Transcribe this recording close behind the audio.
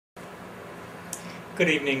Good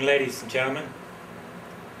evening, ladies and gentlemen.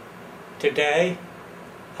 Today,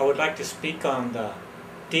 I would like to speak on the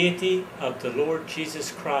deity of the Lord Jesus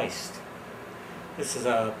Christ. This is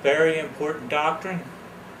a very important doctrine.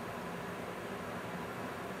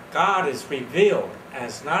 God is revealed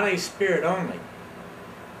as not a spirit only,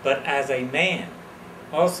 but as a man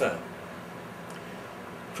also.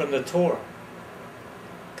 From the Torah,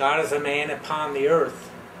 God is a man upon the earth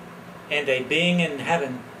and a being in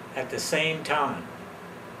heaven at the same time.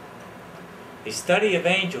 A study of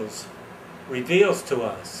angels reveals to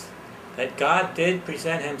us that God did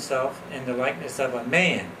present himself in the likeness of a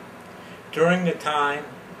man during the time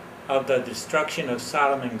of the destruction of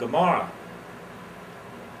Sodom and Gomorrah.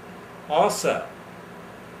 Also,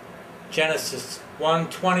 Genesis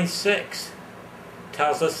 1:26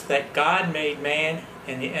 tells us that God made man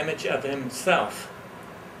in the image of himself,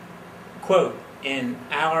 quote, in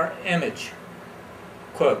our image,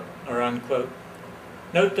 quote, or unquote.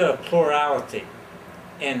 Note the plurality,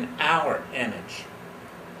 in our image.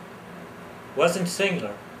 Wasn't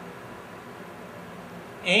singular.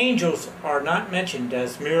 Angels are not mentioned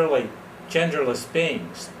as merely genderless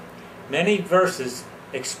beings. Many verses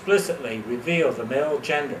explicitly reveal the male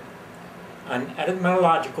gender. An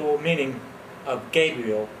etymological meaning of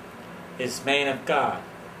Gavriel is man of God.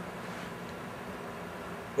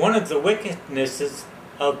 One of the wickednesses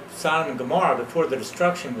of Sodom and Gomorrah before the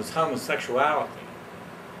destruction was homosexuality.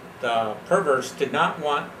 The perverts did not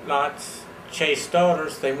want Lot's chaste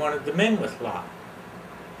daughters, they wanted the men with Lot.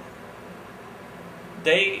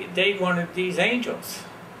 They wanted these angels.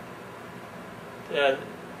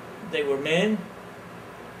 They were men,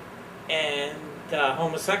 and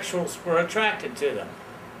homosexuals were attracted to them.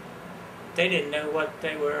 They didn't know what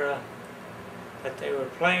they were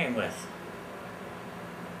playing with.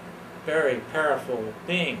 Very powerful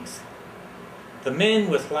beings. The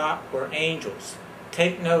men with Lot were angels.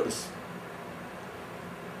 Take notice.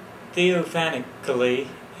 Theophanically,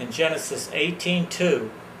 in Genesis 18:2,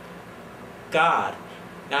 God,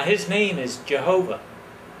 now his name is Jehovah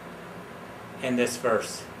in this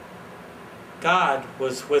verse. God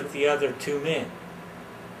was with the other two men.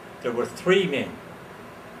 There were three men.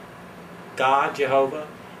 God, Jehovah,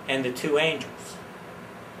 and the two angels.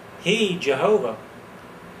 He, Jehovah,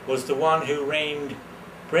 was the one who rained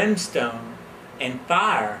brimstone and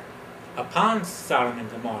fire upon Sodom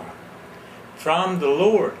and Gomorrah from the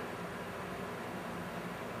Lord.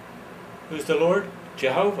 Who's the Lord?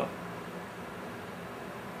 Jehovah.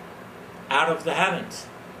 Out of the heavens.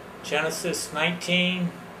 Genesis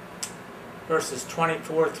 19, verses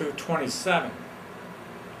 24 through 27.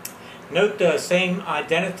 Note the same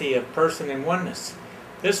identity of person and oneness.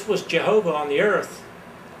 This was Jehovah on the earth,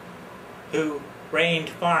 who rained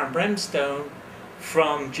fire and brimstone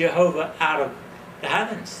from Jehovah out of the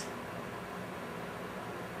heavens.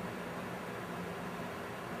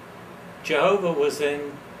 Jehovah was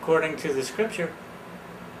in, according to the scripture,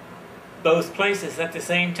 both places at the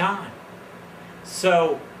same time.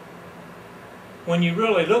 So, when you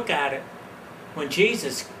really look at it, when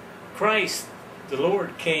Jesus Christ, the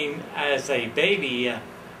Lord, came as a baby,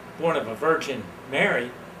 born of a Virgin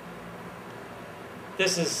Mary,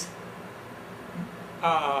 this is,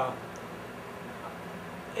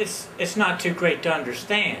 it's not too great to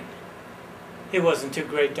understand. It wasn't too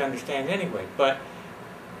great to understand anyway, but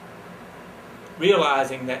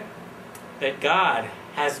realizing that God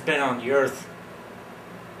has been on the earth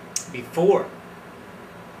before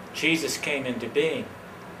Jesus came into being.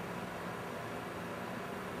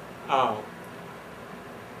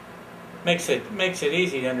 Makes it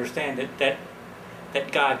easy to understand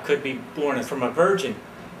that God could be born from a virgin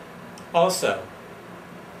also,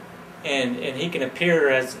 and he can appear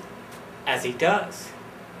as he does.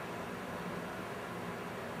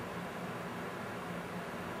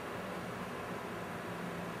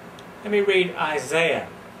 Let me read Isaiah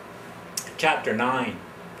chapter 9,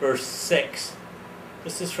 verse 6.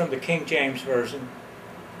 This is from the King James Version.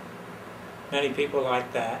 Many people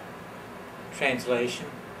like that translation.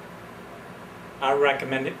 I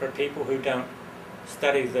recommend it for people who don't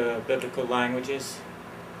study the biblical languages.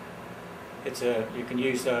 You can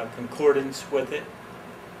use a concordance with it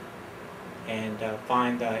and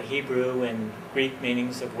find the Hebrew and Greek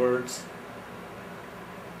meanings of words.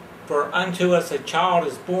 For unto us a child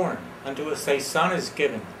is born, unto us a son is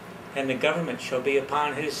given, and the government shall be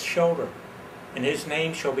upon his shoulder, and his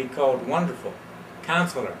name shall be called Wonderful,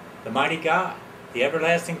 Counselor, the Mighty God, the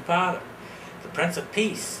Everlasting Father, the Prince of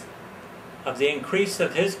Peace. Of the increase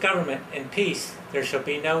of his government and peace there shall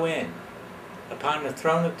be no end, upon the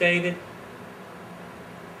throne of David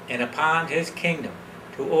and upon his kingdom,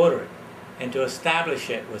 to order it and to establish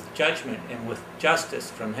it with judgment and with justice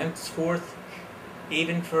from henceforth,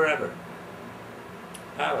 even forever.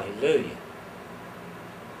 Hallelujah.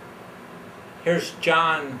 Here's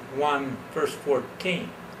John 1, verse 14.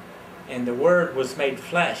 And the Word was made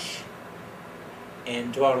flesh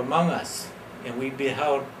and dwelt among us, and we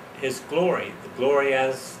beheld his glory, the glory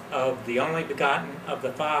as of the only begotten of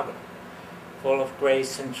the Father, full of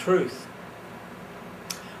grace and truth.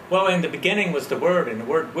 Well, in the beginning was the Word, and the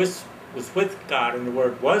Word was with God, and the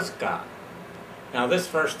Word was God. Now this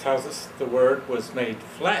verse tells us the Word was made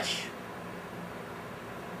flesh.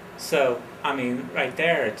 So, I mean, right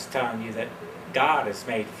there it's telling you that God is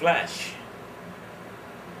made flesh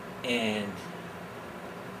and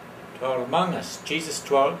dwelt among us. Jesus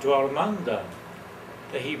dwelt among the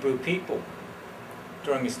Hebrew people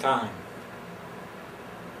during his time.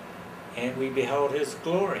 And we beheld his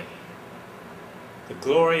glory. The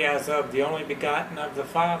glory as of the only begotten of the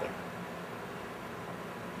Father.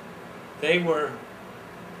 They were,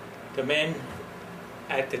 the men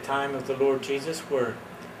at the time of the Lord Jesus were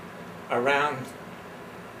around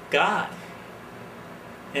God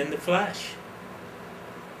in the flesh.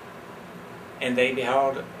 And they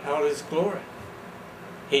beheld his glory.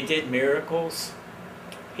 He did miracles.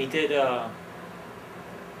 He did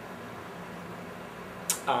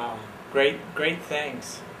great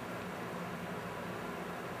things.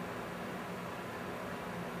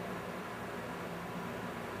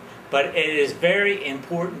 But it is very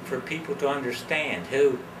important for people to understand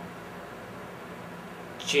who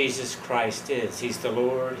Jesus Christ is. He's the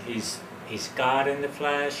Lord. He's God in the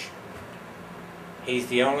flesh. He's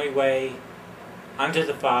the only way unto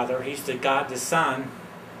the Father. He's the God the Son.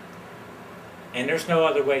 And there's no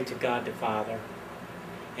other way to God the Father.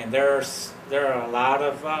 And there are a lot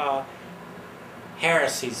of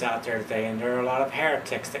heresies out there today, and there are a lot of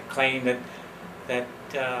heretics that claim that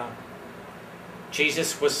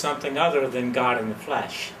Jesus was something other than God in the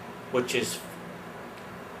flesh, which is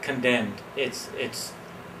condemned. It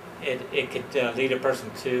could lead a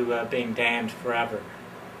person to being damned forever.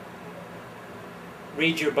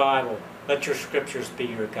 Read your Bible. Let your scriptures be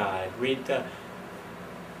your guide. Read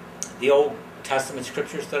the Old Testament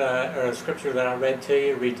scriptures scripture that I read to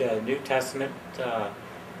you. Read the New Testament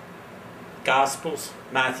Gospels,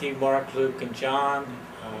 Matthew, Mark, Luke, and John.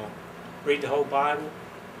 Read the whole Bible.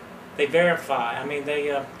 They verify, they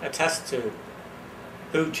attest to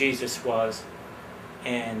who Jesus was,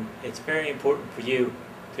 and it's very important for you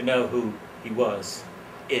to know who he was,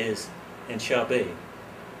 is, and shall be.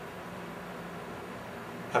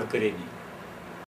 Have a good evening.